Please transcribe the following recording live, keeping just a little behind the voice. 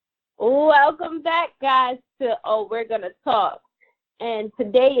Welcome back, guys, to We're Gonna Talk. And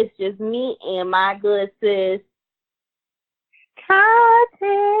today it's just me and my good sis,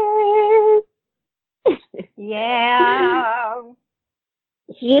 Content. Yeah.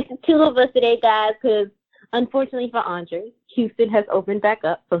 It's the two of us today, guys, because unfortunately for Andre, Houston has opened back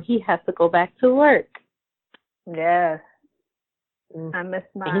up, so he has to go back to work. Yes. I miss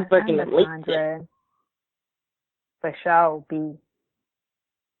Andre. For sure, B.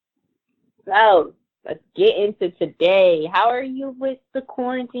 So, let's get into today. How are you with the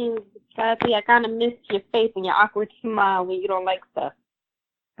quarantine, Kathy? I kind of miss your face and your awkward smile when you don't like stuff.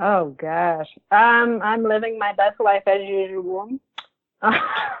 Oh, gosh. I'm living my best life as usual.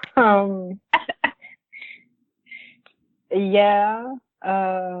 Yeah.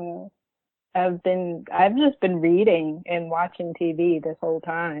 I've just been reading and watching TV this whole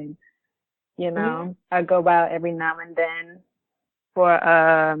time. You know, I go out every now and then for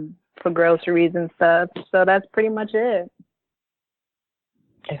groceries and stuff. So that's pretty much it.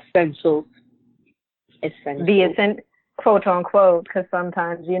 Essentials. Quote unquote, because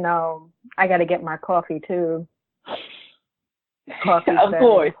sometimes, you know, I got to get my coffee too. Of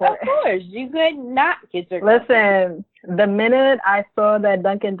course. You could not get your coffee. Listen, the minute I saw that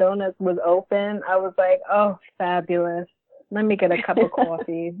Dunkin' Donuts was open, I was like, oh, fabulous. Let me get a cup of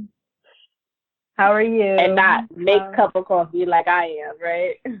coffee. How are you? And not make cup of coffee like I am,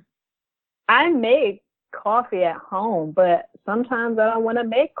 right? I make coffee at home, but sometimes I don't want to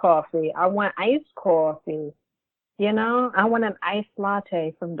make coffee. I want iced coffee. You know, I want an iced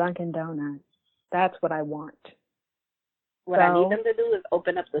latte from Dunkin' Donuts. That's what I want. What I need them to do is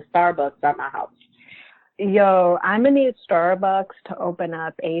open up the Starbucks at my house. Yo, I'm going to need Starbucks to open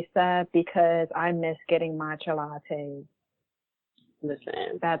up ASAP because I miss getting matcha lattes.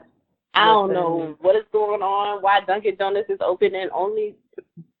 Listen, I don't know what is going on, why Dunkin' Donuts is open and only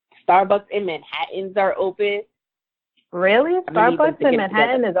Starbucks in Manhattans are open. Really? Starbucks in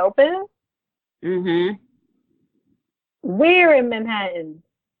Manhattan is open? Mm-hmm. Where in Manhattan?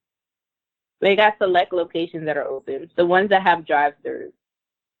 They got select locations that are open. The ones that have drive-thrus.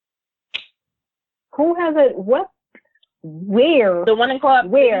 Who has it? What? Where? The one in Co-op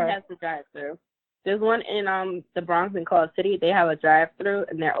City has the drive-thru. There's one in the Bronx in Co-op City. They have a drive-thru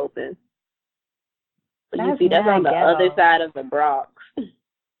and they're open. But you see, that's on the other side of the Bronx.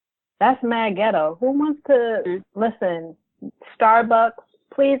 That's mad ghetto. Who wants to listen? Starbucks,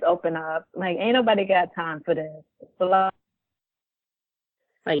 please open up. Like, ain't nobody got time for this. Like,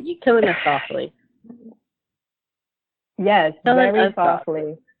 you're killing us softly. Yes, very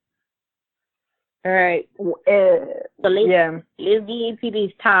softly. All right. So let's get into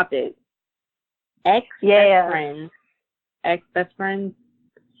these topics. Ex-best friends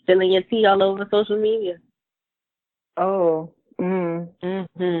spilling your tea all over social media. Oh.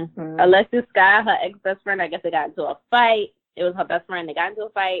 Alexis Sky, her ex-best friend, I guess they got into a fight. It was her best friend. They got into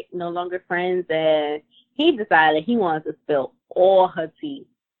a fight, no longer friends, and he decided he wanted to spill all her tea,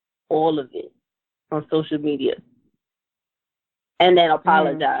 all of it, on social media. And then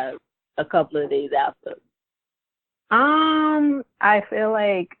apologize a couple of days after. I feel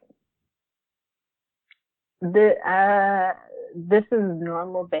like this is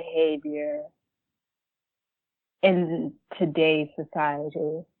normal behavior in today's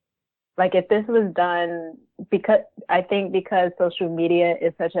society. Like, if this was done, because social media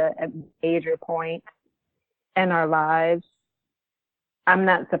is such a major point in our lives, I'm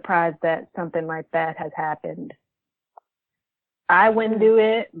not surprised that something like that has happened. I wouldn't do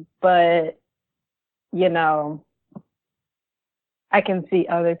it, but, you know, I can see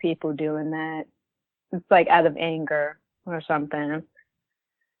other people doing that. It's like out of anger or something.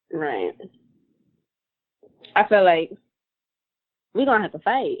 Right. I feel like we're going to have to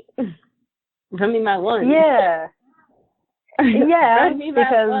fight. Run me my one. Yeah. Yeah.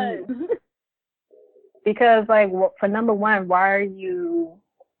 Because, like, for number one, why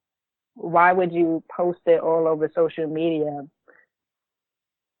would you post it all over social media?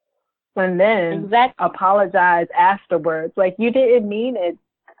 And then apologize afterwards. Like, you didn't mean it.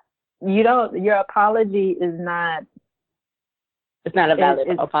 Your apology is not. It's not a valid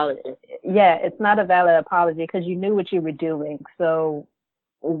apology. Yeah, it's not a valid apology because you knew what you were doing. So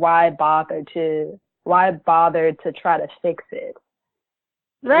why bother to try to fix it?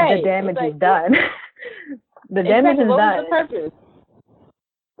 Right. The damage is done. The damage is done. What was the purpose?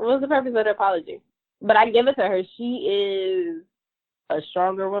 What was the purpose of the apology? But I give it to her. She is a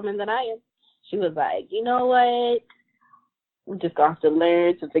stronger woman than I am. She was like, you know what? We're just going to have to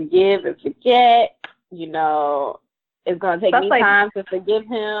learn to forgive and forget. You know, it's going to take me time to forgive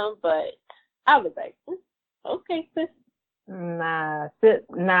him. But I was like, okay, sis. Nah,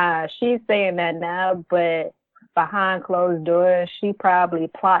 she's saying that now, but behind closed doors, she probably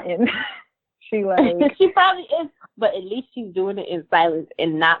plotting. She like she probably is, but at least she's doing it in silence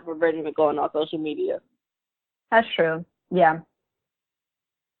and not reverting to going on social media. That's true. Yeah.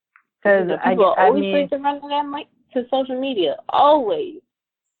 Because people are always to run them like to social media, always.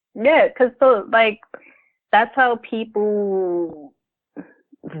 Yeah, because that's how people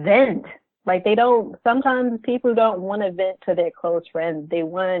vent. Like sometimes people don't want to vent to their close friends. They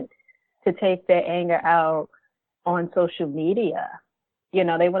want to take their anger out on social media. They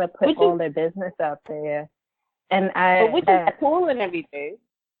want to put all their business out there. Which is cool and everything.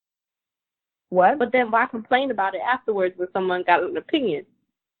 What? But then why complain about it afterwards when someone got an opinion?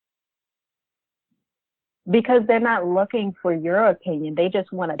 Because they're not looking for your opinion. They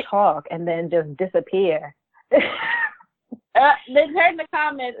just want to talk and then just disappear. Then turn the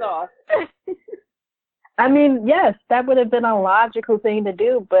comments off. I mean, yes, that would have been a logical thing to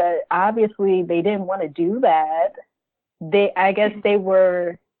do, but obviously they didn't want to do that. I guess they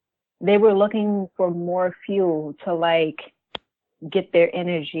were looking for more fuel to get their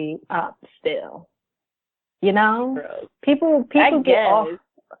energy up still. People get off.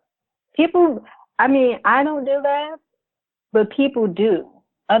 People, I mean, I don't do that, but people do.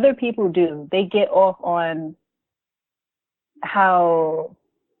 Other people do. They get off on how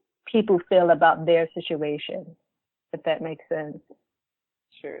people feel about their situation, if that makes sense.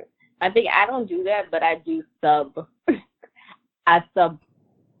 Sure. I think I don't do that, but I do sub. I sub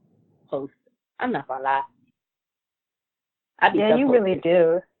post. I'm not gonna lie. Yeah, you really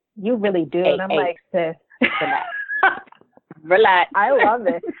do. You really do. Hey, and I'm like, sis. Relax. I love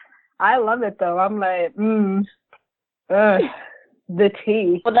it. I love it though. I'm like, the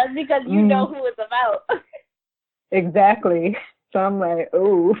tea. Well, that's because you know who it's about. Exactly. So I'm like,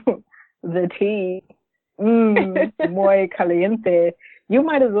 oh, the tea. Muy caliente. You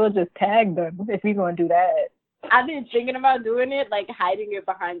might as well just tag them if you're going to do that. I've been thinking about doing it, hiding it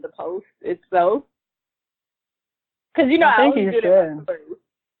behind the post itself. Because, I always do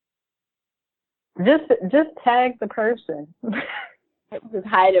it. Just tag the person. Just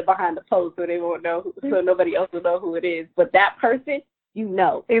hide it behind the post so they won't know, so nobody else will know who it is. But that person, Exactly. You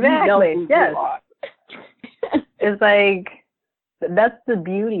know who yes. you are. It's like, that's the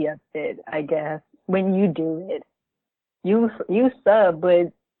beauty of it, I guess, when you do it. You sub,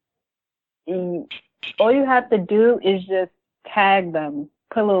 but all you have to do is just tag them,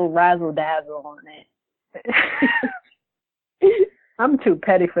 put a little razzle dazzle on it. I'm too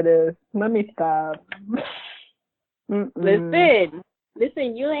petty for this. Let me stop.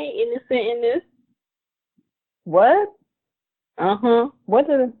 Listen, you ain't innocent in this. What? What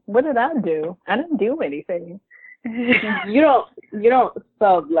did I do? I didn't do anything. You don't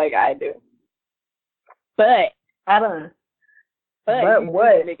sub like I do. But I don't. But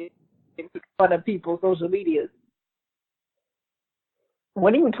what? Making fun of people's social medias.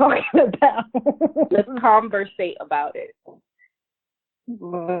 What are you talking about? Let's conversate about it.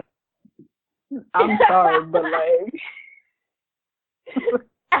 I'm sorry, but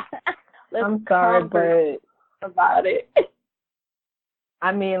I'm sorry, but about it.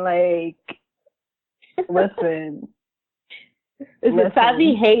 I mean, listen.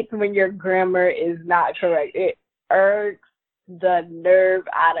 Sassy hates when your grammar is not correct. It irks the nerve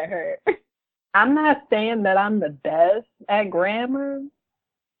out of her. I'm not saying that I'm the best at grammar,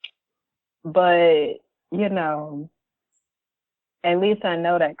 but, at least I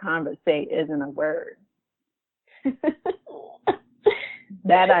know that conversate isn't a word.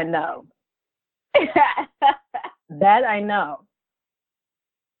 That I know. That I know.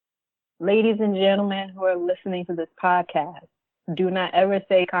 Ladies and gentlemen who are listening to this podcast, do not ever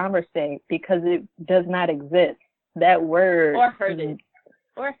say conversate because it does not exist. That word. Or hurted.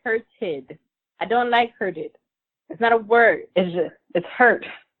 Or hurted. I don't like hurted. It's not a word. It's hurt.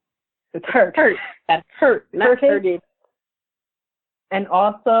 It's hurt. Hurt. That's hurt, not hurted. And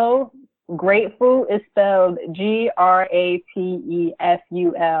also, grateful is spelled Grateful,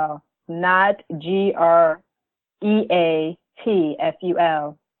 not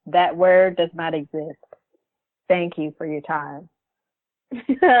Greatful. That word does not exist. Thank you for your time.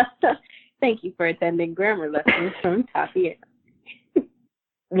 Thank you for attending grammar lessons from Taffy.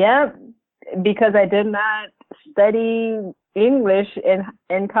 Yeah, because I did not study English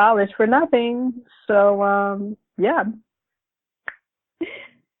in college for nothing. So, yeah.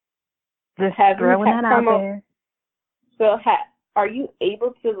 Just throwing that out there. So, are you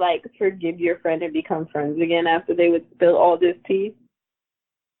able to, forgive your friend and become friends again after they would spill all this tea?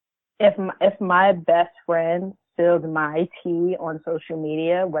 If my best friend spilled my tea on social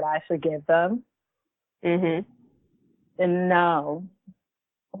media, would I forgive them? Mhm. No.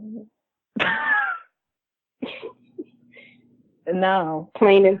 No.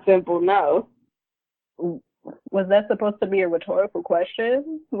 Plain and simple, no. Was that supposed to be a rhetorical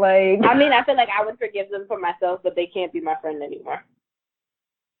question? Like, I mean, I feel like I would forgive them for myself, but they can't be my friend anymore.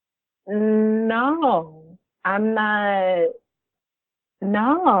 No, I'm not.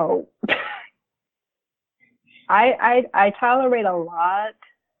 No. I tolerate a lot,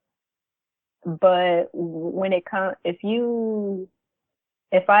 but when it comes, if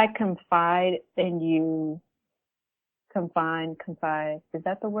I confide in you, confide, is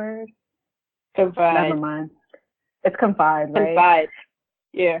that the word? Confide. Never mind. It's confide, right? Confide.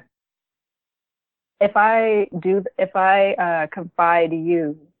 Yeah. If I confide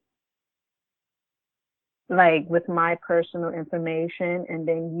you, like with my personal information, and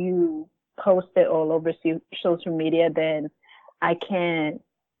then you post it all over social media, then I can't.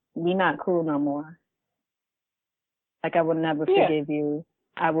 We not cool no more. Like, I will never forgive you.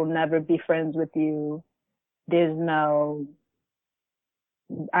 I will never be friends with you. There's no.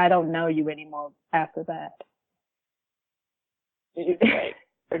 I don't know you anymore after that. Right.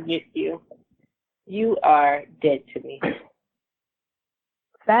 Forget you. You are dead to me.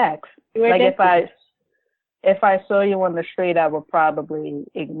 Facts. Like, if I saw you on the street, I would probably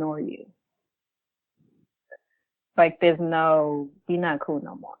ignore you. Like, we're not cool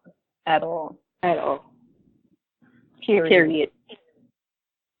no more. At all. At all. Period.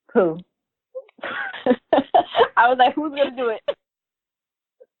 Who? I was like, who's going to do it?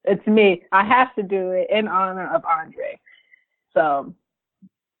 It's me. I have to do it in honor of Andre. So,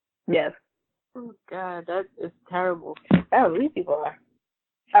 yes. Oh, God, that is terrible. Oh, these people are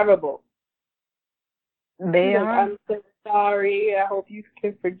terrible. They are. I'm so sorry. I hope you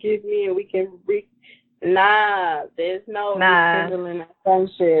can forgive me and we can Nah, there's no rekindling that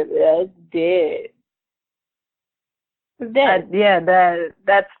friendship. It's dead. It's dead.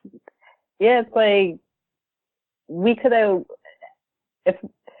 It's like we could have, if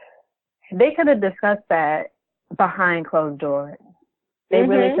they could have discussed that behind closed doors. They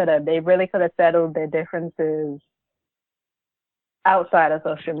really could have. They really could have settled their differences outside of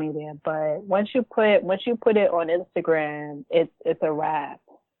social media. But once you put it on Instagram, it's a wrap.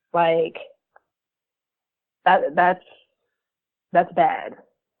 Like, that's bad.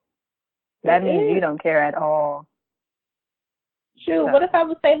 That means you don't care at all. Shoot, what if I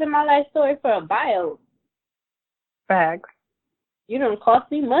was saving my life story for a bio? Facts. You don't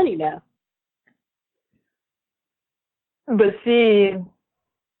cost me money now. But see,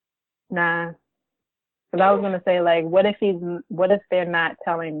 nah. Because I was gonna say, like, what if they're not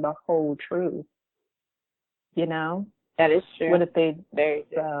telling the whole truth? You know? That is true. What if they? Very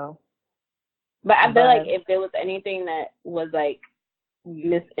true. So. But I feel like if there was anything that was like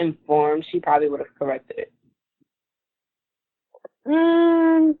misinformed, she probably would have corrected it.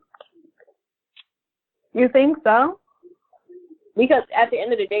 You think so? Because at the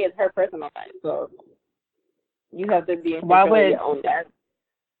end of the day, it's her personal life, so you have to be in control of your own life.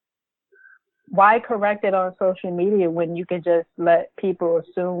 Why correct it on social media when you can just let people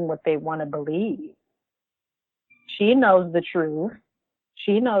assume what they want to believe? She knows the truth.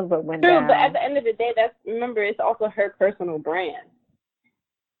 She knows what went down. True, but at the end of the day, remember, it's also her personal brand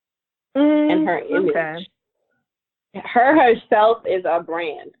and her image. Okay. Her herself is a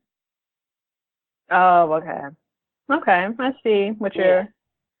brand. Oh, okay. Okay, I see what I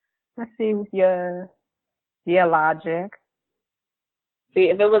see your logic. See,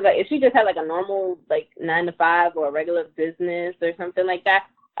 if she just had like a normal 9 to 5 or a regular business or something like that,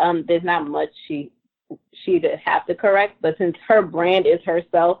 there's not much she'd have to correct. But since her brand is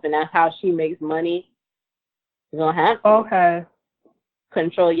herself and that's how she makes money, you're gonna have to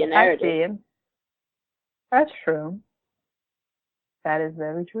control your narrative. I see. That's true. That is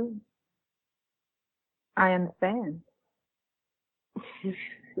very true. I understand.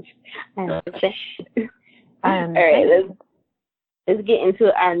 I understand. All right, let's get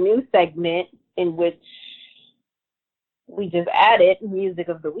into our new segment in which we just added music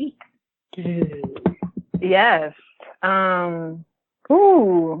of the week. Yes. Wow.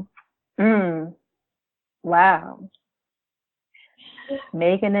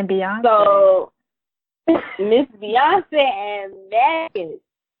 Megan and Beyonce. So, Miss Beyonce and Megan.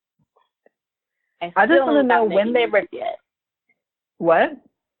 I just want to know when they were. Yet. What?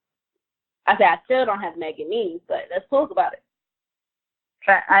 I said I still don't have Megan news, but let's talk about it.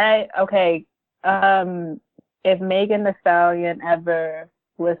 Okay. If Megan Thee Stallion ever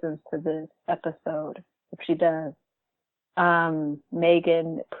listens to this episode, if she does,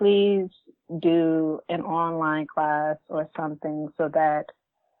 Megan, please do an online class or something so that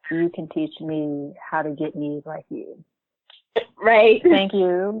you can teach me how to get news like you. Right. Thank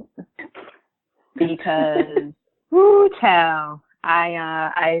you. Because, whoo, child,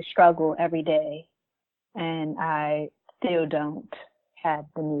 I struggle every day, and I still don't have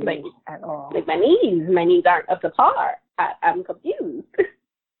the knees at all. Like my knees aren't up to par. I'm confused.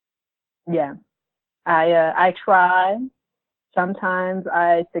 Yeah, I try. Sometimes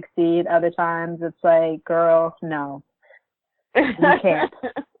I succeed. Other times it's like, girl, no, you can't.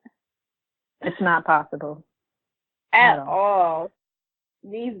 It's not possible at all.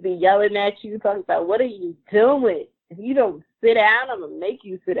 These be yelling at you, talking about, what are you doing? If you don't sit down, I'm gonna make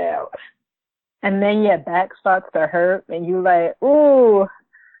you sit down. And then your back starts to hurt, and you like, ooh,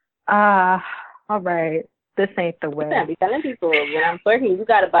 all right, this ain't the way. I be telling people when I'm working, you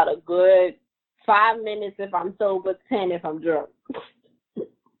got about a good 5 minutes if I'm sober, 10 if I'm drunk.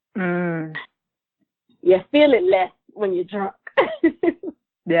 You feel it less when you're drunk.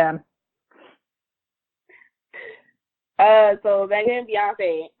 Yeah. So Megan and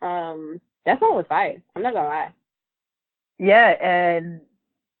Beyonce, that song was fire. I'm not gonna lie. Yeah, and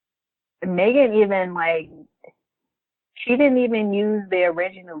Megan even she didn't even use the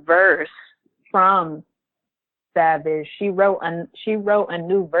original verse from Savage. She wrote a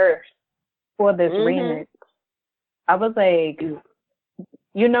new verse for this remix. I was like,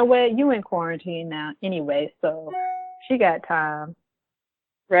 you know what? You in quarantine now anyway, so she got time.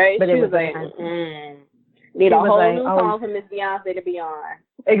 Right? But she was like, need a whole new song for Miss Beyonce to be on.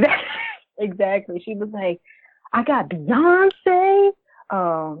 Exactly. She was like, I got Beyonce.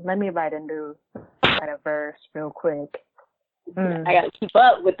 Oh, let me write a verse real quick. I gotta keep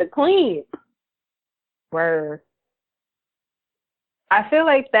up with the queen. Word. I feel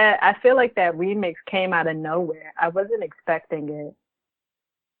like that remix came out of nowhere. I wasn't expecting it.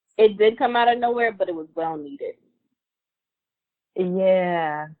 It did come out of nowhere, but it was well needed.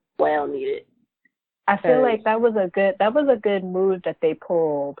 Yeah. Well needed. I feel like that was a good move that they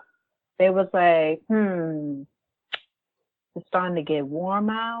pulled. They was like, it's starting to get warm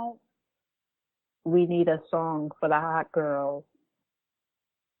out. We need a song for the hot girls.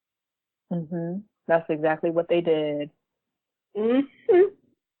 That's exactly what they did. And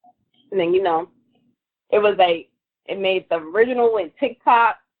then, it was like, it made the original in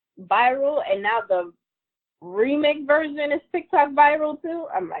TikTok viral, and now the remake version is TikTok viral too.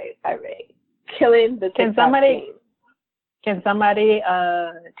 I'm like, all right, killing the TikTok game. Can somebody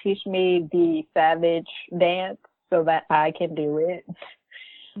teach me the Savage dance so that I can do it?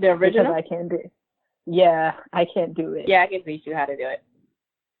 The original? Because I can't do it. Yeah, I can't do it. Yeah, I can teach you how to do it.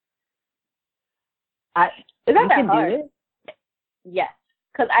 Is that that hard? Do it? Yes,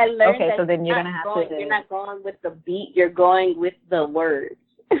 because I learned that. Okay, so then you're gonna have to. You're not going with the beat. You're going with the words.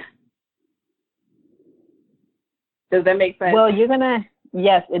 Does that make sense? Well,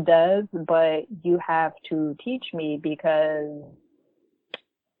 yes, it does, but you have to teach me because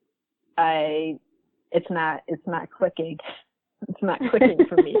it's not clicking. It's not clicking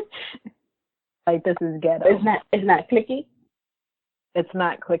for me. Like, this is ghetto. It's not clicking? It's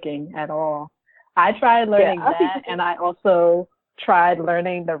not clicking at all. I tried learning that, and I also tried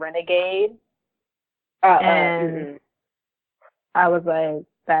learning the Renegade. And I was like,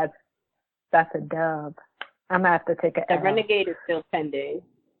 that's a dub. I'm going to have to take The Renegade is still pending.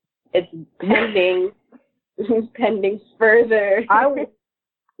 It's pending. Pending further.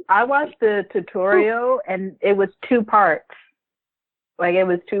 I watched the tutorial, and it was 2 parts. Like, it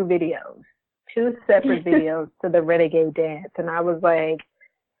was 2 videos. 2 separate videos to the Renegade dance. And I was like,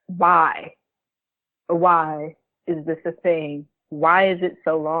 why? Why is this a thing? Why is it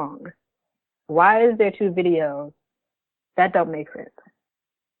so long? Why is there 2 videos? That don't make sense.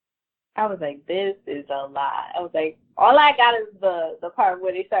 I was like, this is a lie. I was like, all I got is the part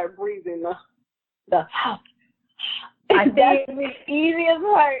where they start breathing the that's the easiest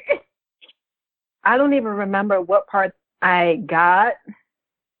part. I don't even remember what parts I got.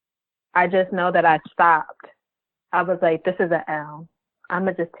 I just know that I stopped. I was like, this is an L. I'm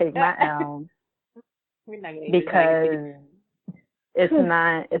going to just take my L. Because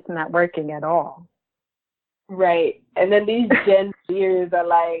it's not working at all. Right. And then these Gen Zers are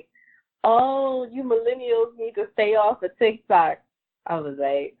like, oh, you millennials need to stay off of TikTok. I was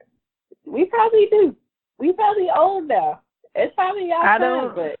like, we probably do. We probably old now. It's probably our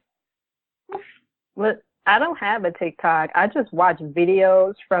time, but I don't have a TikTok. I just watch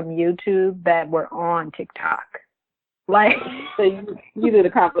videos from YouTube that were on TikTok. Like, so you do the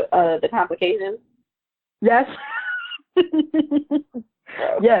complications? Yes.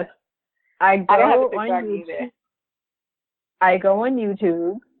 Yes. I go on YouTube. Either. I go on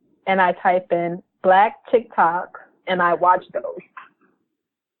YouTube and I type in Black TikTok and I watch those.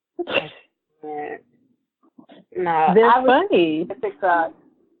 Nah, They're I was funny. on TikTok.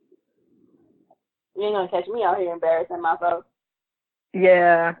 You ain't gonna catch me out here embarrassing myself.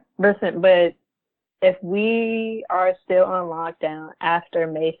 Yeah. Listen, but if we are still on lockdown after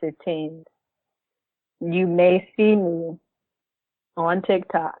May 15th, you may see me on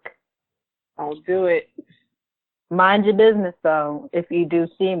TikTok. Don't do it. Mind your business, though, if you do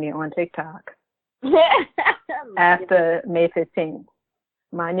see me on TikTok after May 15th.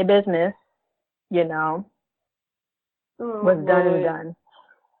 Mind your business, you know. What's done is done.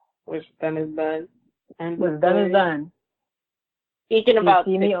 What's done is done. And What's done is done. Speaking about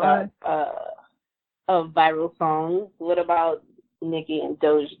see me TikTok, of viral songs, what about Nicki and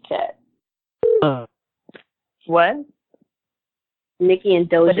Doja Cat? What? Nicki and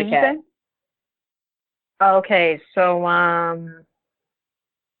Doja What did Cat. you say? Okay, so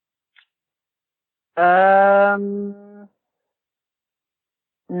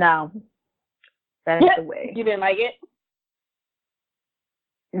no, that's the way. You didn't like it?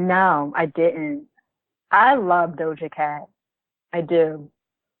 No, I didn't. I love Doja Cat. I do.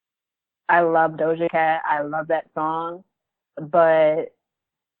 I love Doja Cat. I love that song, but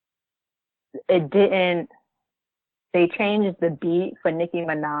it didn't. They changed the beat for Nicki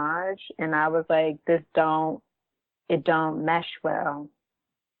Minaj, and I was like, it don't mesh well.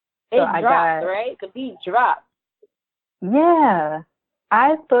 It dropped, right? The beat dropped. Yeah.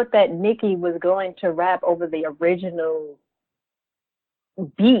 I thought that Nicki was going to rap over the original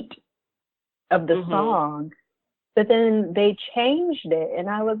beat of the song, but then they changed it, and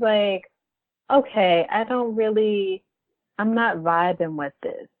I was like, okay, I'm not vibing with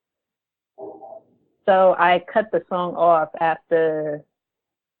this. So I cut the song off after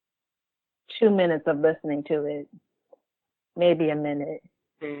 2 minutes of listening to it. Maybe a minute.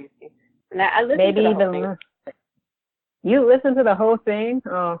 Now, I listened to the whole thing. You listened to the whole thing?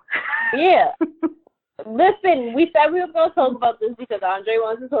 Oh. Yeah. Listen, we said we were going to talk about this because Andre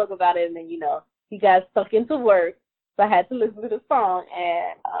wants to talk about it, and then, he got stuck into work, so I had to listen to the song,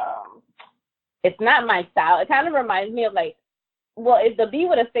 and it's not my style. It kind of reminds me of, if the beat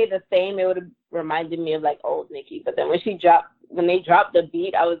would have stayed the same, it would have reminded me of, old Nicki, but then when they dropped the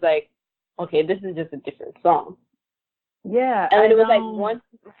beat, I was like, okay, this is just a different song. Yeah. And it was once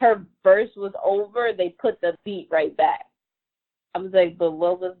her verse was over, they put the beat right back. I was like, but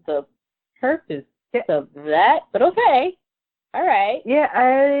what was the purpose of that? But okay. All right. Yeah,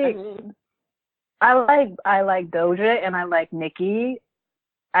 I like Doja and I like Nicki.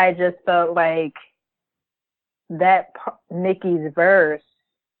 I just felt like that Nicki's verse,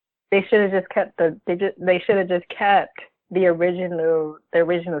 they should have just kept the original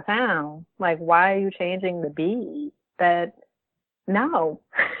sound. Like, why are you changing the beat? No.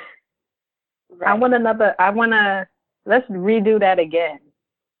 Right. Let's redo that again.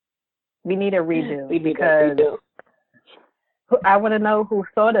 We need a redo. I want to know who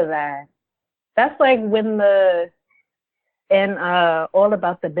thought of that. That's like when All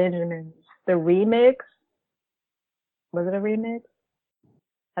About the Benjamins, the remix. Was it a remix?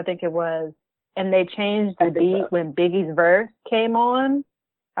 I think it was. And they changed the beat when Biggie's verse came on.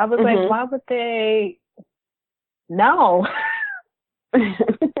 I was like, why would they? No.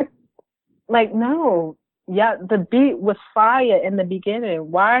 No. Yeah, the beat was fire in the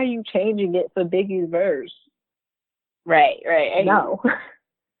beginning. Why are you changing it for Biggie's verse? Right. No.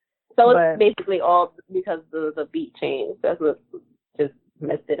 So it's basically all because the beat changed. That's what just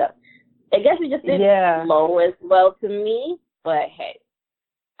messed it up. I guess it just didn't flow as well to me, but hey.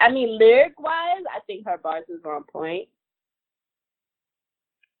 I mean, lyric-wise, I think her bars was on point.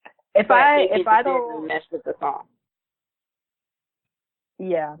 If I don't mesh with the song.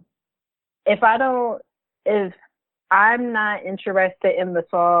 Yeah. If I'm not interested in the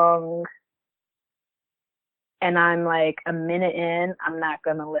song and I'm like a minute in, I'm not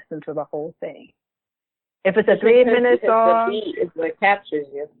going to listen to the whole thing. If it's a 3-minute song, the beat is what captures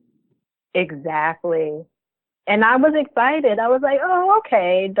you. Exactly. And I was excited. I was like, oh,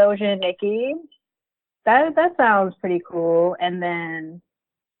 okay, Doja and Nicki. That sounds pretty cool. And then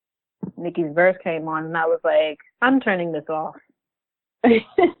Nicki's verse came on and I was like, I'm turning this off.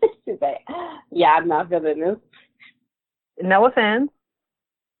 She's like, yeah, I'm not feeling this. No offense.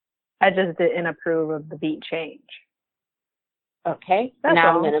 I just didn't approve of the beat change. Okay.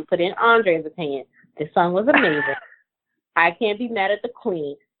 Now I'm going to put in Andre's opinion. This song was amazing. I can't be mad at the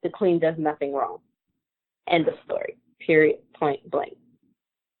Queen. The Queen does nothing wrong. End of story. Period. Point blank.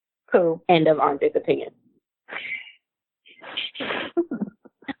 Cool. End of Andre's opinion.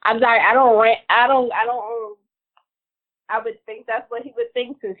 I'm sorry. I would think that's what he would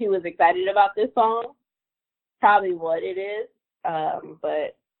think since he was excited about this song. Probably what it is.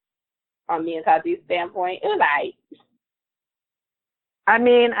 But on me and Tati's standpoint. It was like, I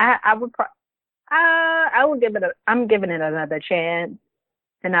mean, I would I will give it I'm giving it another chance,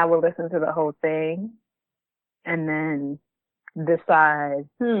 and I will listen to the whole thing, and then decide,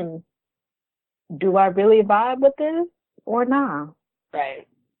 do I really vibe with this or not?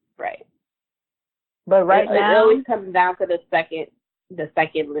 right. But right now, it always comes down to the second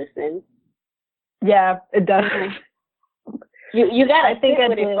listen. Yeah, it does. You gotta sit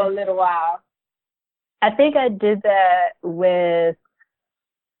with it for a little while. I think I did that with.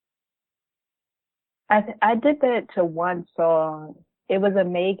 I did that to one song. It was a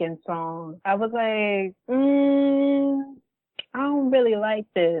Megan song. I was like, I don't really like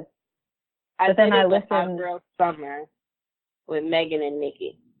this. But then I listened. Hot Girl Summer with Megan and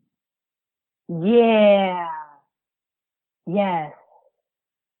Nicki. Yeah. Yes.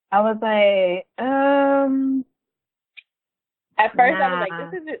 I was like, At first, I was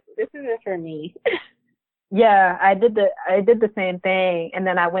like, this isn't for me. Yeah, I did the same thing, and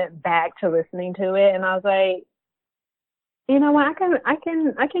then I went back to listening to it, and I was like, you know what, I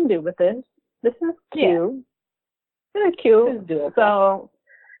can do with this. This is cute. This is cute. So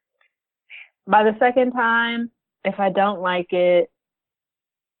by the second time, if I don't like it,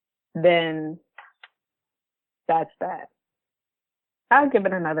 then that's that. I'll give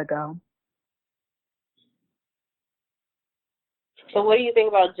it another go. So what do you think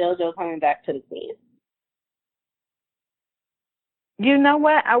about JoJo coming back to the scene? You know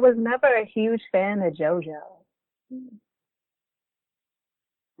what? I was never a huge fan of JoJo.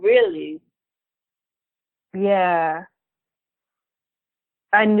 Really? Yeah.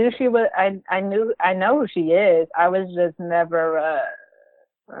 I knew she was. I know who she is. I was just never.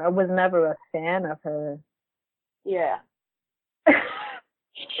 I was never a fan of her. Yeah.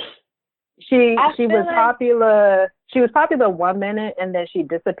 She was popular. She was popular 1 minute, and then she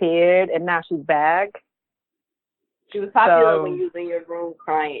disappeared, and now she's back. She was popular when you was in your room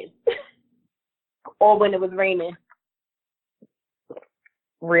crying, or when it was raining.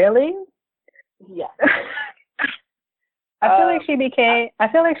 Really? Yeah. I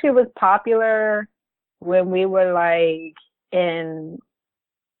feel like she was popular when we were like in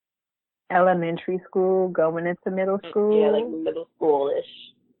elementary school, going into middle school. Yeah, like middle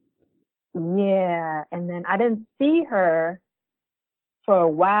schoolish. Yeah, and then I didn't see her for a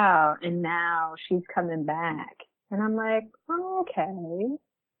while, and now she's coming back, and I'm like, oh, okay,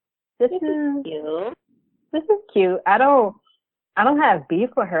 this is cute. This is cute. I don't have beef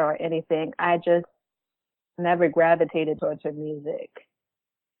with her or anything. I just never gravitated towards her music.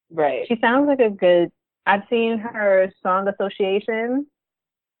 Right. She sounds like a good. I've seen her song association,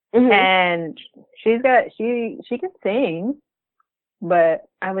 and she can sing, but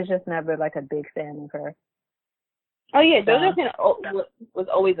I was just never like a big fan of her. Oh yeah, JoJo was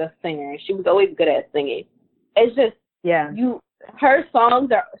always a singer. She was always good at singing. It's just her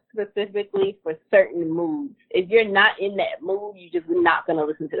songs are specifically for certain moods. If you're not in that mood, you're just not gonna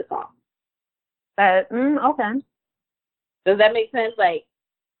listen to the song. Okay. Does that make sense? Like,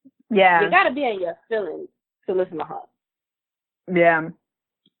 yeah, you gotta be in your feelings to listen to her. Yeah.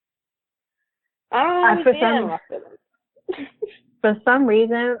 I don't understand my feelings. For some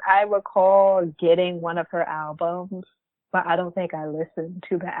reason, I recall getting one of her albums, but I don't think I listened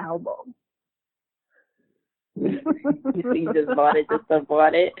to the album. You just bought it just to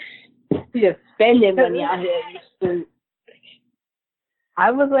bought it. You just spending money out here. I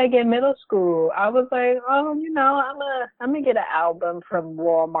was like in middle school. I was like, oh, I'm gonna get an album from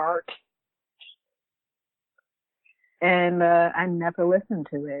Walmart, and I never listened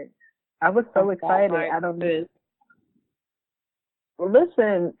to it. I was so excited. I don't know.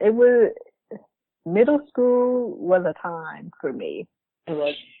 Listen, it was middle school was a time for me. It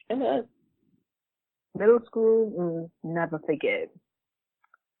was. Middle school, never forget.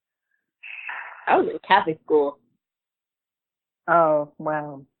 I was in Catholic school. Oh,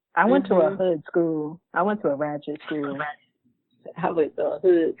 wow. I went to a hood school. I went to a ratchet school. I went to a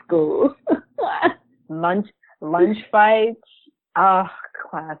hood school. Lunch fights. Oh,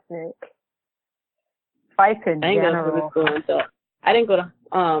 classic. Fights in general. I didn't go to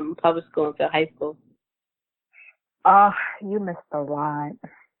public school until high school. Oh, you missed a lot.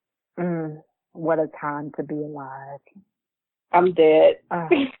 What a time to be alive. I'm dead.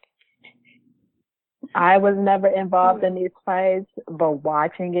 I was never involved in these fights, but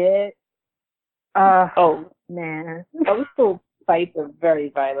watching it, man. Public school fights are very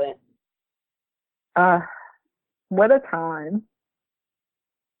violent. What a time.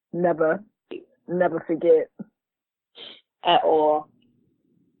 Never forget. At all.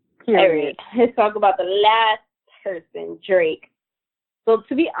 Period. Let's talk about the last person, Drake. So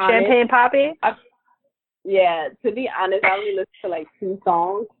to be honest, Champagne Poppy? To be honest, I only listened to like 2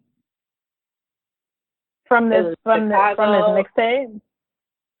 songs From this mixtape?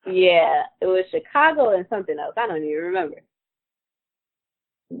 Yeah, it was Chicago and something else. I don't even remember.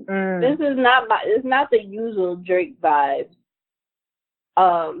 This is it's not the usual Drake vibe.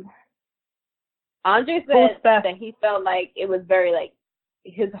 Andre said that he felt like it was very like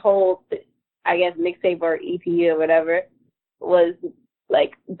his whole, I guess, mixtape or EP or whatever was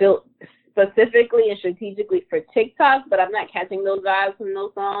like built specifically and strategically for TikTok, but I'm not catching those vibes from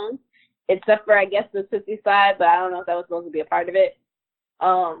those songs, except for I guess the Tootsie side, but I don't know if that was supposed to be a part of it.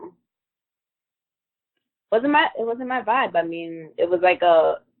 It wasn't my vibe. I mean, it was like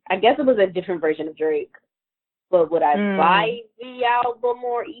I guess it was a different version of Drake. But would I buy the album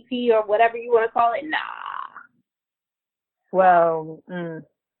or EP or whatever you want to call it? Nah. Well,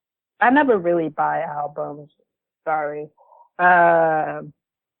 I never really buy albums. Sorry. I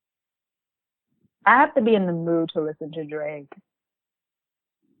have to be in the mood to listen to Drake.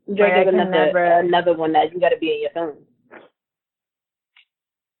 Drake is another one that you got to be in your phone.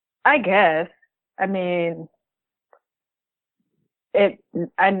 I guess. I mean,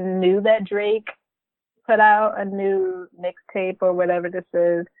 I knew that Drake put out a new mixtape or whatever this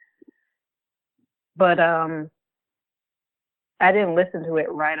is, but I didn't listen to it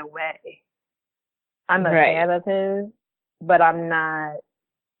right away. I'm a fan of his, but I'm not.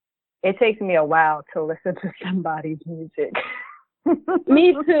 It takes me a while to listen to somebody's music.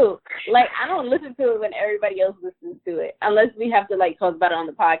 Me too. Like, I don't listen to it when everybody else listens to it, unless we have to like talk about it on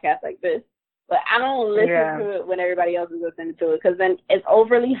the podcast like this. But I don't listen to it when everybody else is listening to it, because then it's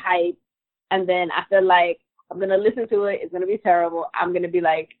overly hyped. And then I feel like I'm going to listen to it. It's going to be terrible. I'm going to be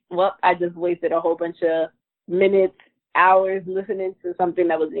like, well, I just wasted a whole bunch of minutes, hours listening to something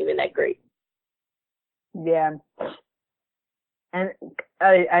that wasn't even that great. Yeah. And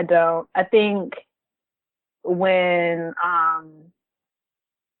I don't. I think when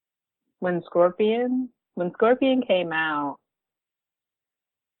Scorpion came out,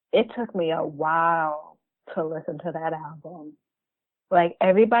 it took me a while to listen to that album. Like,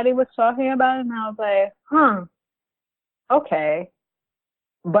 everybody was talking about it, and I was like, okay.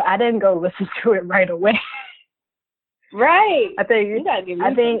 But I didn't go listen to it right away. Right. I think you gotta give me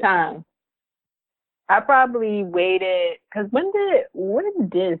some time. I probably waited, because when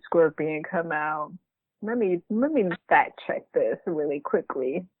did Scorpion come out? Let me fact check this really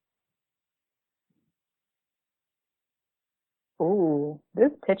quickly. Ooh,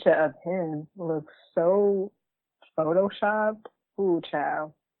 this picture of him looks so photoshopped. Ooh,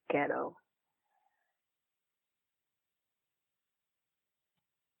 child, ghetto.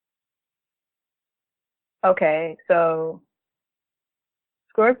 Okay, so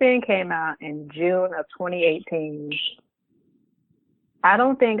Scorpion came out in June of 2018. I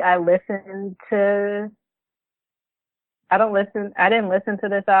didn't listen to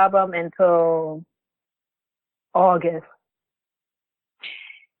this album until August.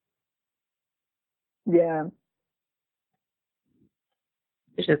 Yeah.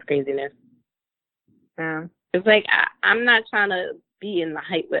 It's just craziness. Yeah. It's like, I'm not trying to be in the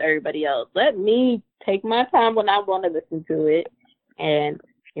hype with everybody else. Let me take my time when I want to listen to it, and,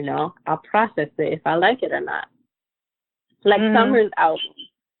 you know, I'll process it if I like it or not. Like Summer's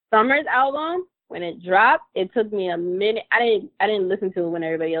album, when it dropped, it took me a minute. I didn't listen to it when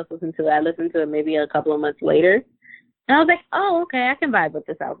everybody else listened to it. I listened to it maybe a couple of months later, and I was like, oh, okay, I can vibe with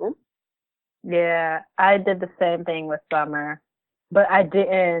this album. Yeah, I did the same thing with Summer, but I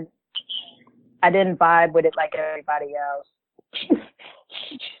didn't vibe with it like everybody else.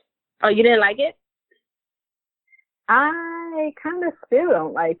 Oh, you didn't like it? I kind of still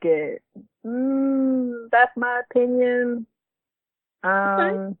don't like it. That's my opinion.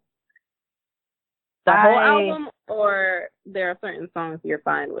 Okay. The whole album, or there are certain songs you're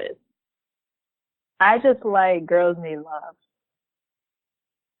fine with? I just like Girls Need Love.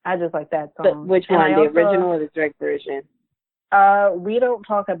 I just like that song. Which one, the original or the Drake version? We don't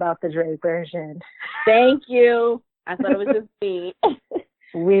talk about the Drake version. Thank you. I thought it was just me.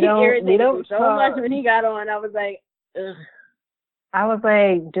 We don't so much when he got on. I was like, ugh. I was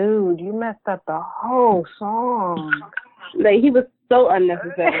like, dude, you messed up the whole song. Like, he was so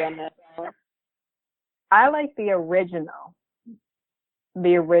unnecessary on that song. I like the original.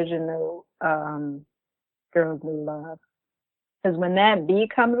 Girls Need Love. Because when that beat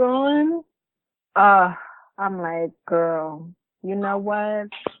comes on, I'm like, girl, you know what?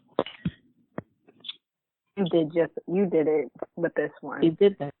 You did it with this one. You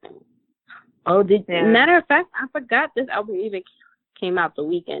did that. Oh, matter of fact, I forgot this album even came out the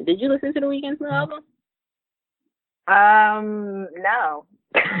weekend. Did you listen to the Weeknd's new album? No.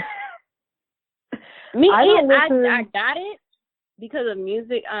 I got it because of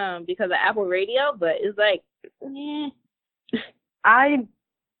music, because of Apple Radio, but it's like, I'm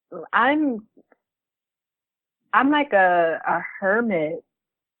like a hermit.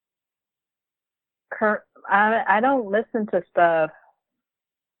 I don't listen to stuff,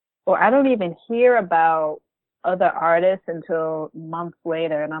 or I don't even hear about other artists until months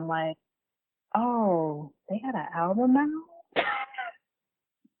later, and I'm like, oh, they got an album out?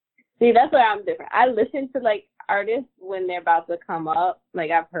 See, that's where I'm different. I listen to like artists when they're about to come up.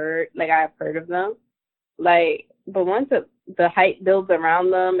 I've heard of them. But once the hype builds around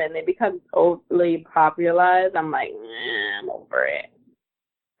them and they become overly popularized, I'm like, I'm over it.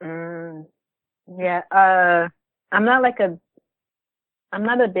 Yeah. I'm not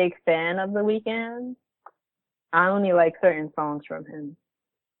a big fan of The Weeknd. I only like certain songs from him.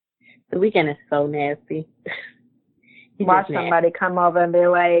 The Weeknd is so nasty. Watch somebody come over and be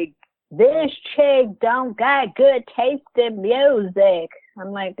like, this chick don't got good taste in music.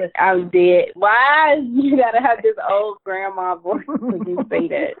 I'm like, this. I'm dead. Why you gotta have this old grandma voice when you say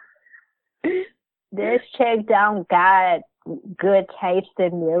that? This chick don't got good taste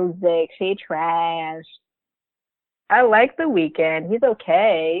in music. She trash. I like The Weeknd. He's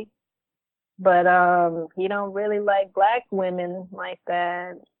okay, but he don't really like black women like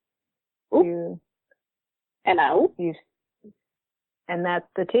that. And that's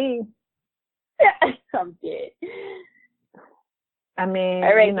the tea. I'm dead. I mean,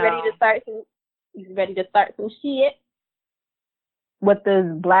 all right, you ready to start some shit? With this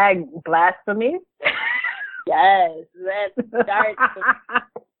black blasphemy? Yes, let's start some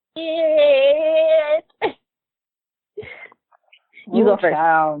shit. You go first.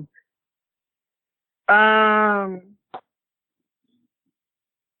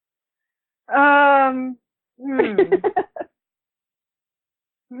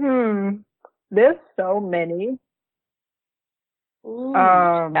 There's so many. Ooh,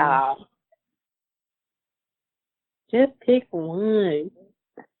 just pick one.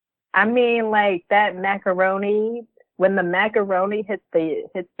 I mean, like that macaroni. When the macaroni hits the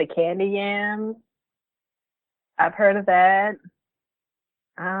candy yams, I've heard of that.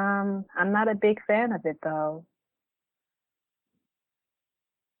 I'm not a big fan of it though.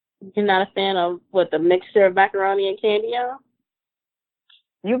 You're not a fan of what, the mixture of macaroni and candy yams?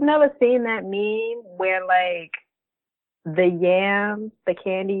 You've never seen that meme where like the yams, the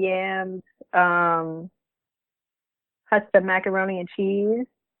candy yams, touch the macaroni and cheese,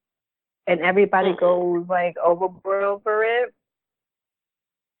 and everybody goes like overboard over it?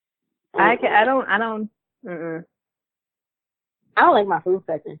 I don't. I don't like my food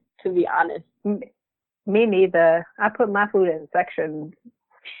section, to be honest. Me neither. I put my food in sections.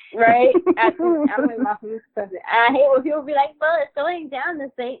 Right? I don't like my food section. I hate when people be like, well, it's going down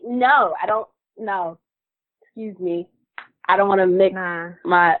the same. No, I don't. No. Excuse me. I don't want to mix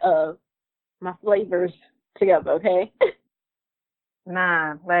my flavors together, okay?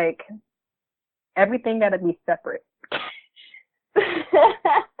 Nah, like everything gotta be separate.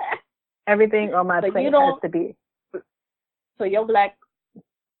 Everything on my plate has to be. So your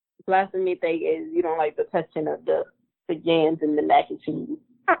blasphemy thing is you don't like the touching of the yams and the mac and cheese.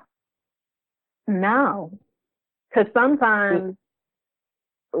 No, because sometimes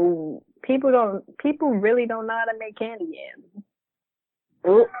people really don't know how to make candy yams.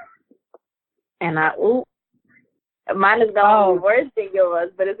 Mine is going to be worse than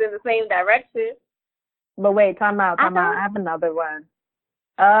yours, but it's in the same direction. But wait, time out. I have another one.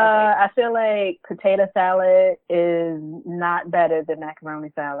 I feel like potato salad is not better than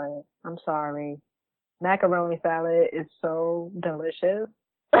macaroni salad. I'm sorry. Macaroni salad is so delicious.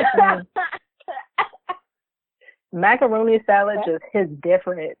 Macaroni salad just hits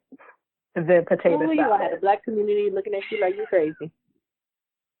different than potato salad. You had the black community looking at you like you're crazy.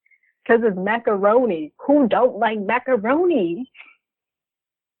 Because it's macaroni. Who don't like macaroni?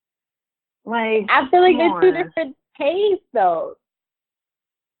 Like, I feel like it's two different tastes, though.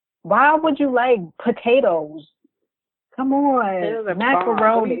 Why would you like potatoes? Come on,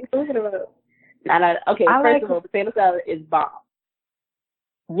 macaroni. Okay, first of all, potato salad is bomb.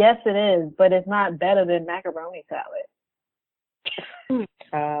 Yes, it is, but it's not better than macaroni salad.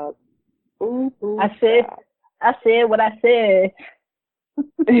 I said what I said.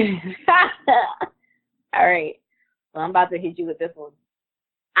 All right. Well, I'm about to hit you with this one.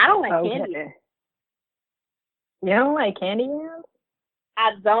 I don't like candy. You don't like candy yams?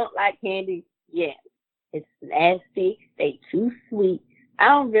 I don't like candy yams. It's nasty. They too sweet. I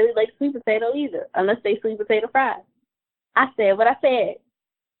don't really like sweet potato either, unless they sweet potato fries. I said what I said.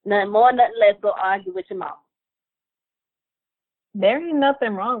 Nothing more, nothing less. Go argue with your mom. There ain't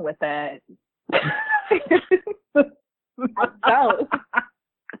nothing wrong with that. I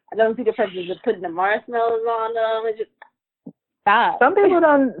don't see the purpose of putting the marshmallows on them and just stop. Some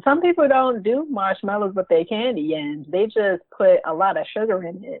people don't do marshmallows with their candy yams. They just put a lot of sugar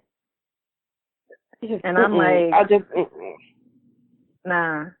in it. And I'm like,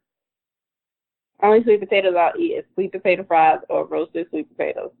 nah. Only sweet potatoes I'll eat is sweet potato fries or roasted sweet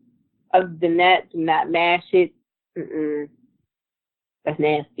potatoes. Other than that, do not mash it. That's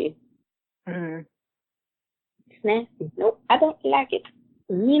nasty. It's nasty. Nope, I don't like it.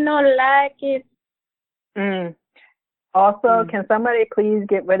 You don't like it. Also, can somebody please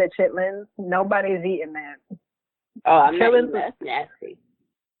get rid of chitlins? Nobody's eating that. Oh, I'm not eating that. That's nasty.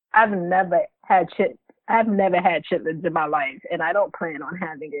 I've never had chitlins in my life, and I don't plan on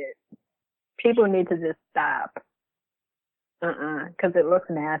having it. People need to just stop. Because it looks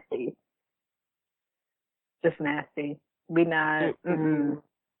nasty. Just nasty. We not.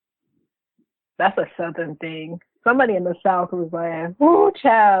 That's a Southern thing. Somebody in the South was like, "Ooh,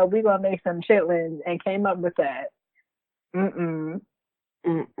 child, we gonna make some chitlins," and came up with that. Do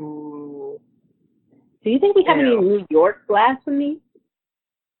you think we have any New York blasphemy?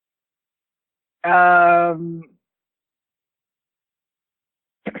 I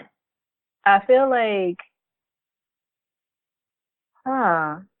feel like,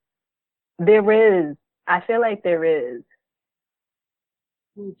 there is. I feel like there is.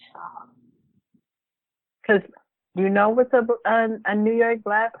 Because you know what's a New York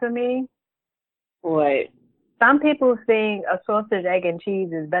blasphemy? What? Some people think a sausage, egg, and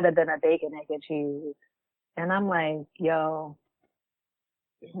cheese is better than a bacon, egg, and cheese. And I'm like, yo,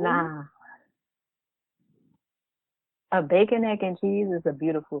 nah. A bacon, egg, and cheese is a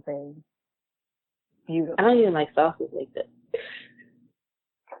beautiful thing. Beautiful. I don't even like sausage like that.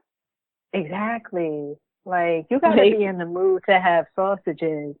 Exactly. Like, you gotta be in the mood to have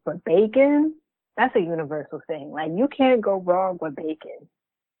sausages, but bacon, that's a universal thing. Like, you can't go wrong with bacon.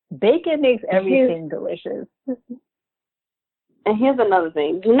 Bacon makes everything delicious. And here's another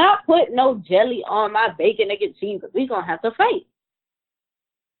thing. Do not put no jelly on my bacon, egg, and cheese, because we're going to have to fight.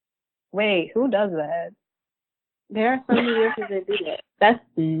 Wait, who does that? There are some New Yorkers that do that. That's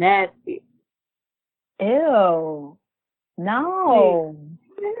nasty. Ew. No.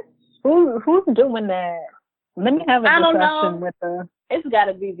 Who's doing that? Let me have a discussion with the... It's got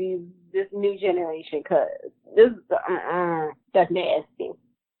to be this new generation, because this that's nasty.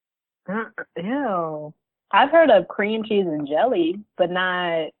 Ew. I've heard of cream cheese and jelly, but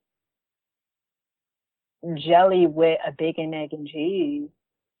not jelly with a bacon, egg, and cheese.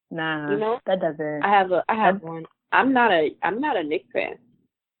 Nah, that doesn't. I have one. I'm not a Knicks fan.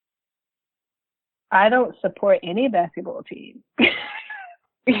 I don't support any basketball team.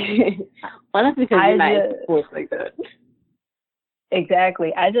 Well, that's because you're not into sports like that.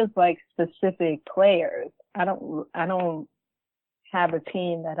 Exactly. I just like specific players. I don't have a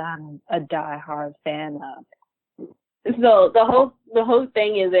team that I'm a diehard fan of. So the whole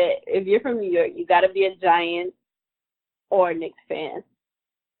thing is that if you're from New York, you got to be a Giants or a Knicks fan.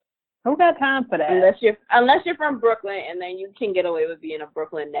 Who got time for that? Unless you're from Brooklyn, and then you can get away with being a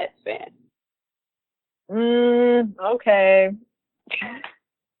Brooklyn Nets fan. Okay.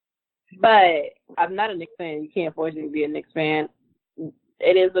 But I'm not a Knicks fan. You can't force me to be a Knicks fan.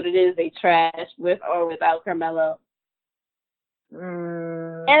 It is what it is. They trash with or without Carmelo.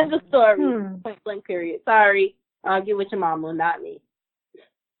 End of story. Point blank period. Sorry. Argue with your mama, not me.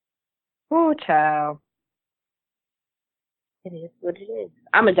 Oh, child. It is what it is.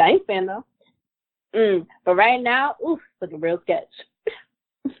 I'm a Giants fan though. But right now, looking real sketch.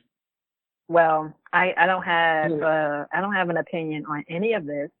 Well, I don't have an opinion on any of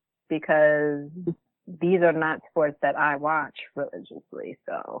this because these are not sports that I watch religiously.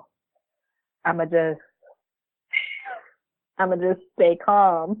 So I'ma just stay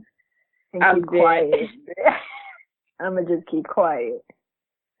calm and keep quiet. I'ma just keep quiet.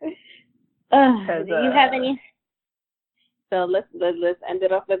 Do you have any? So let's end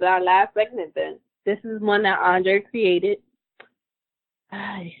it off with our last segment then. This is one that Andre created.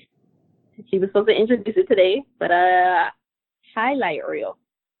 She was supposed to introduce it today, but highlight reel.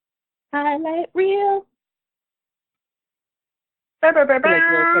 Highlight reel. Like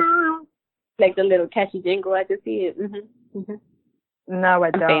the little catchy jingle. I just see it. No,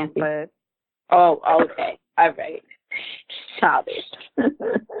 I don't. But oh, okay. All right. Childish.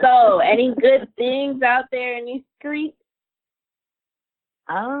 So, any good things out there in these streets?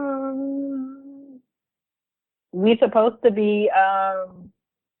 We supposed to be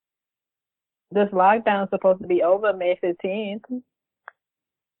this lockdown is supposed to be over May 15th.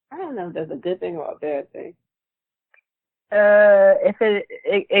 I don't know if that's a good thing or a bad thing. If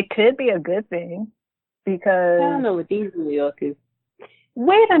it could be a good thing I because don't know what these New Yorkers.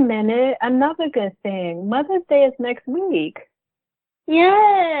 wait a minute, another good thing. Mother's Day is next week.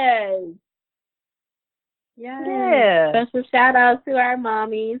 Yes. Yes. Yeah. Special shout out to our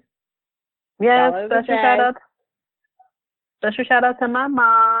mommies. Yes, Y'all are the special shout best. out. Special shout out to my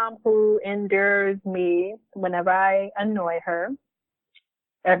mom who endures me whenever I annoy her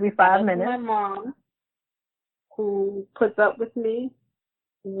every Shout 5 out to minutes. my mom who puts up with me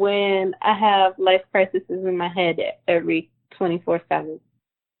when I have life crises in my head every 24/7.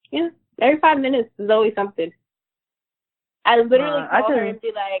 Yeah, every 5 minutes is always something. I literally I call her just and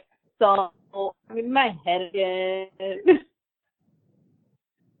be like, "So I'm in my head again."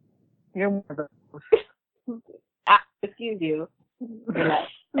 you're one of those. Excuse you.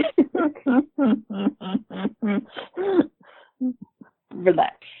 Relax.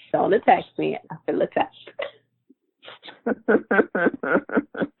 Relax. Don't attack me. I feel attacked.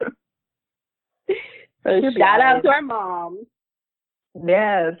 So You'll be shout out alright. to our moms.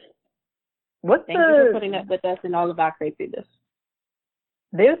 Yes. What's Thank you for putting up with us in all of our craziness.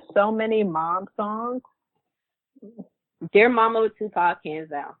 There's so many mom songs. Dear Mama with Tupac,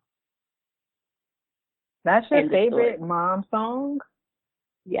 hands down. That's your End of favorite story. mom song?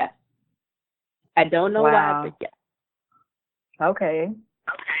 Yes. I don't know Wow. why, but yes. Okay.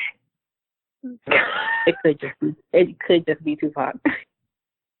 It could just be Tupac.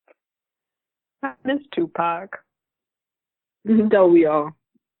 It's Tupac. Don't we all?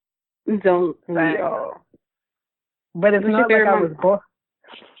 Don't we Right. all? But it's What's not your like I favorite was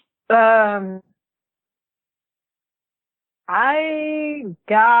born. I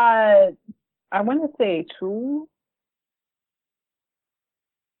got, I want to say two.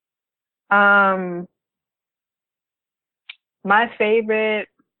 My favorite,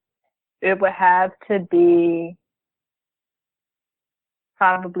 it would have to be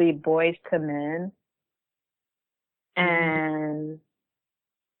probably Boys to Men and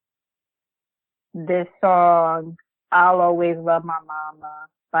this song, I'll Always Love My Mama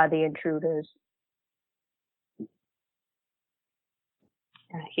by The Intruders.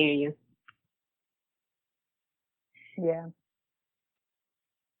 I hear you. Yeah.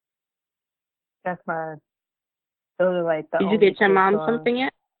 That's my, those are like the Did you only get your two mom songs. something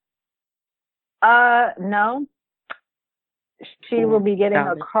yet? No. She will be getting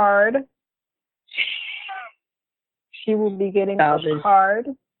a card. She will be getting a card.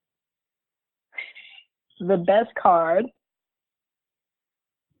 The best card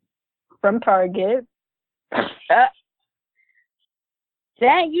from Target.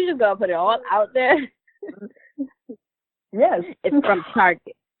 Dang, you just gonna put it all out there. Yes. It's from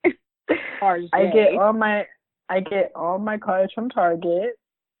Target. I get all my cards from Target,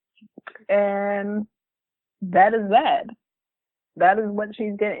 and that is that. That is what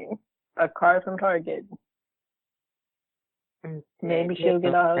she's getting. A card from Target. Maybe she'll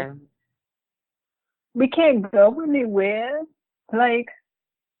get a. We can't go anywhere. Like,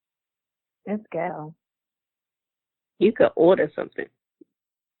 it's ghetto. You could order something.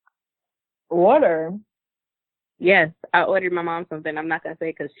 Order? Yes, I ordered my mom something. I'm not gonna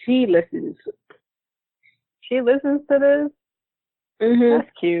say because she listens. She listens to this? Mhm.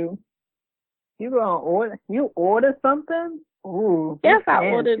 That's cute. You gonna order? You order something? Ooh. Yes, I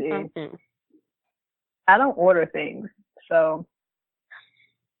ordered something. I don't order things, so.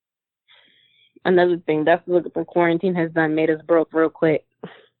 Another thing, that's what the quarantine has done, made us broke real quick.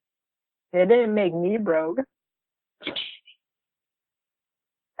 It didn't make me broke.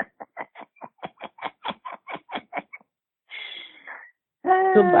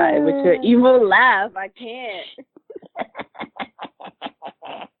 Goodbye with your evil laugh. I can't.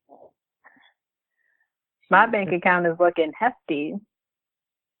 My bank account is looking hefty.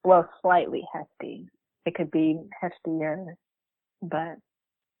 Well, slightly hefty. It could be heftier, but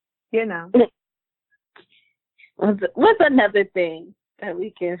you know. What's another thing that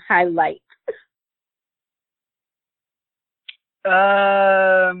we can highlight?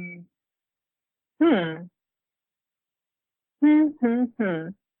 I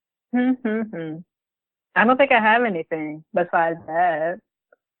don't think I have anything besides that.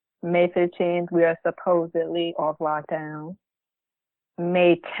 May 15th, we are supposedly off lockdown.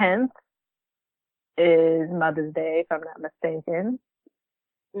 May 10th is Mother's Day, if I'm not mistaken.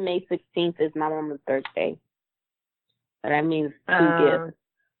 May 16th is my mom's birthday. So that means 2 gifts.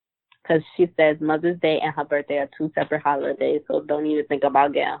 Because she says Mother's Day and her birthday are 2 separate holidays, so don't even think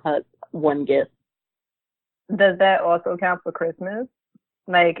about getting her one gift. Does that also count for Christmas?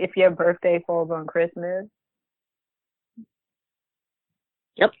 Like, if your birthday falls on Christmas?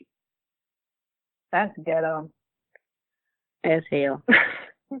 Yep. That's ghetto. as hell.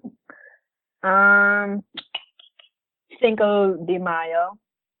 Cinco de Mayo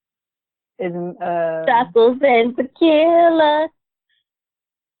is Tacos and tequila.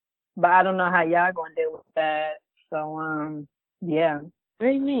 but I don't know how y'all gonna deal with that. So yeah. What do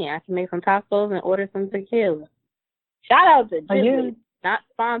you mean? I can make some tacos and order some tequila. Shout out to Drizzly. Not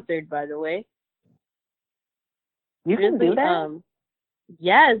sponsored, by the way. You can do that?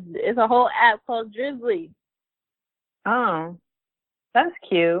 Yes, it's a whole app called Drizzly. Oh, that's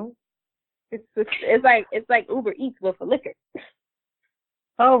cute. It's like Uber Eats with a liquor.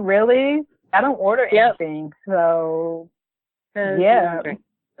 Oh, really? I don't order anything, so yeah.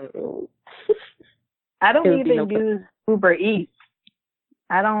 I don't even use Uber Eats.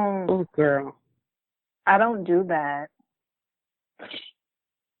 I don't. Oh, girl. I don't do that.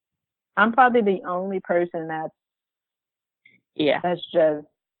 I'm probably the only person that's just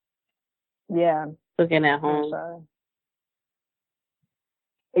cooking at home.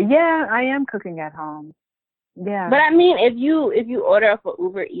 Yeah, I am cooking at home. Yeah. But I mean, if you order for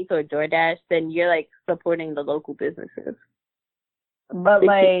Uber Eats or DoorDash, then you're like supporting the local businesses. But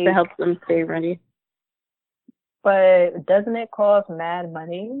like to help them stay ready. But doesn't it cost mad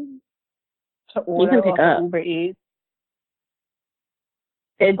money to order off Uber Eats?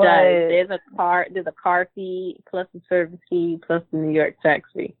 It does. There's a car fee plus a service fee plus the New York tax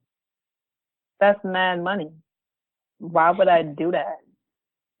fee. That's mad money. Why would I do that?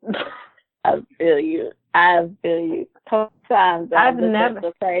 I feel you. Couple times I've never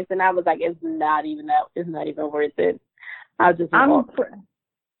the price and I was like, it's not even worth it. I'll just I don't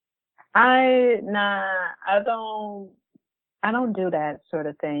do that sort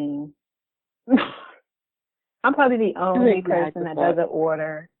of thing. I'm probably the only person that doesn't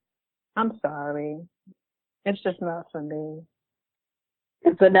order. I'm sorry. It's just not for me.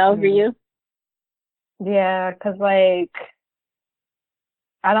 It's a no for you? Yeah, 'cause like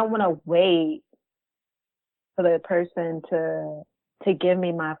I don't want to wait for the person to give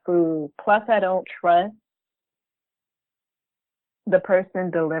me my food. Plus, I don't trust the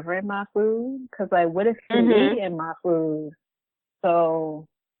person delivering my food. 'Cause like, what if you're eating my food? So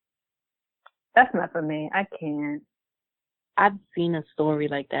that's not for me. I can't. I've seen a story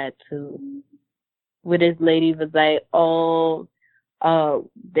like that too, where this lady was like,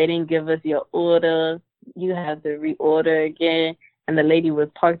 they didn't give us your order. You have to reorder again. And the lady was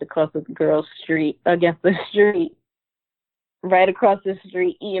parked across the girl's street, against the street, right across the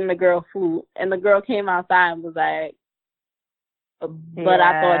street, eating the girl food. And the girl came outside and was like, but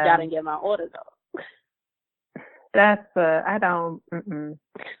I thought y'all didn't get my order though. That's, I don't,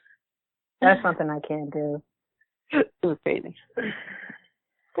 that's something I can't do. It was crazy.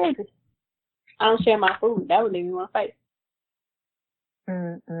 Crazy. I don't share my food. That would make me want to fight.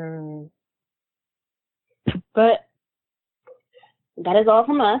 But that is all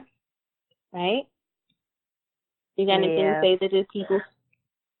from us, right? You got anything to say to these people?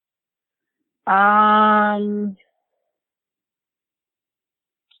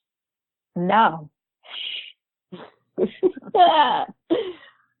 No.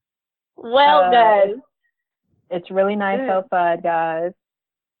 Well, guys. It's really nice outside, guys.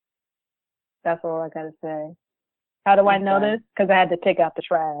 That's all I gotta say. How do I know this? Because I had to take out the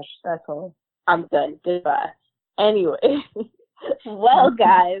trash. That's all. I'm done. Goodbye. Anyway. Well,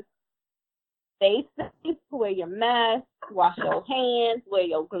 guys. Stay safe. Wear your mask. Wash your hands. Wear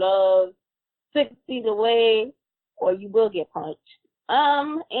your gloves. 6 feet away, or you will get punched.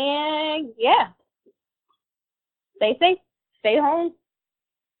 And yeah. Stay safe. Stay home.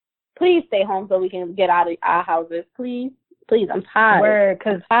 Please stay home so we can get out of our houses. Please. Please, I'm tired.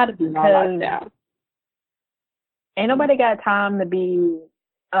 I'm tired of being on lockdown. Ain't nobody got time to be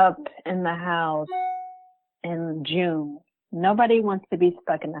up in the house in June. Nobody wants to be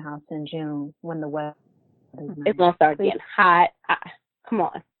stuck in the house in June when the weather is nice. It's going to start getting hot. Come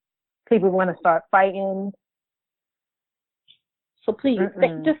on. People want to start fighting. So please,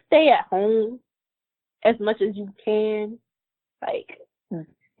 just stay at home as much as you can. Like, please,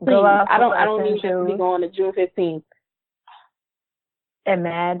 I don't need to be going to June 15th.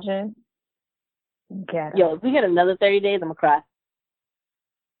 Imagine. Yo, if we get another 30 days, I'm going to cry.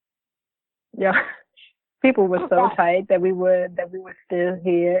 Yeah. People were so tight that we were still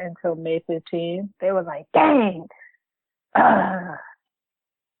here until May 15th. They were like, dang.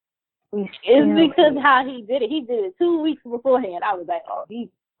 It's because how he did it. He did it 2 weeks beforehand. I was like, oh, he's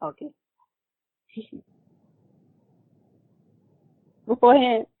okay.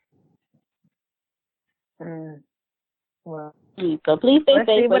 Beforehand. Well, so please stay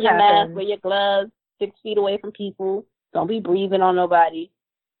safe. Wear your mask, wear your gloves, 6 feet away from people. Don't be breathing on nobody.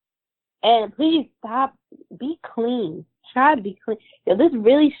 And please stop. Be clean. try to be clean. Yo, this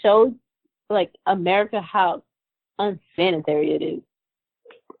really shows like America how unsanitary it is.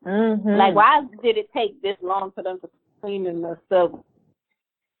 Mm-hmm. Like, why did it take this long for them to clean the subway?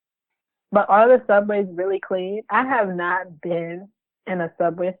 But are the subways really clean? I have not been in a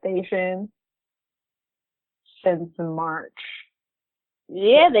subway station since March.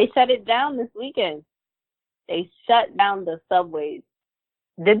 Yeah, they shut it down this weekend. They shut down the subways.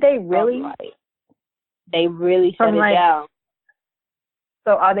 Did they really? They really shut it down.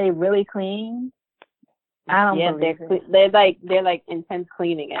 So are they really clean? I don't believe it. They're like intense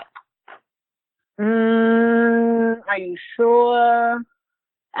cleaning it. Are you sure?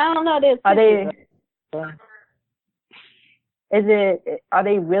 I don't know. Are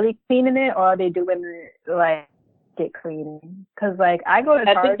they really cleaning it, or are they doing it like get cleaning? Because like I go to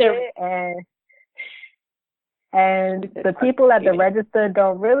Target and the people at the register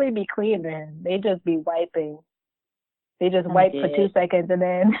don't really be cleaning. They just be wiping. They just wipe for 2 seconds and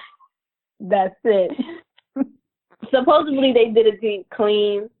then that's it. Supposedly they did a deep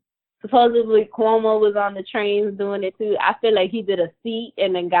clean. Supposedly Cuomo was on the trains doing it too. I feel like he did a seat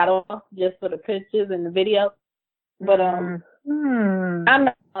and then got off just for the pictures and the video. But I'm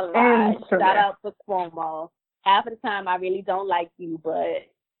not gonna lie. Shout out to Cuomo. Half of the time I really don't like you, but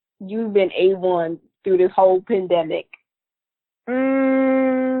you've been A1 through this whole pandemic.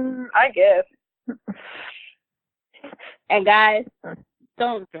 I guess. And guys,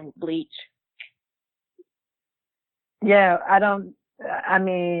 don't drink bleach. Yeah, I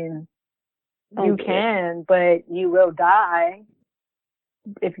mean, you can, but you will die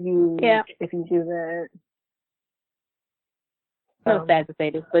if you do that. So sad to say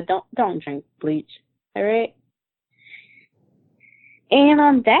this, but don't drink bleach. All right. And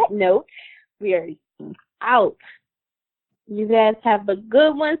on that note, we are out. You guys have a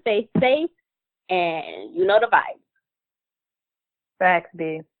good one. Stay safe, and you know the vibes. Facts,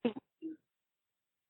 B.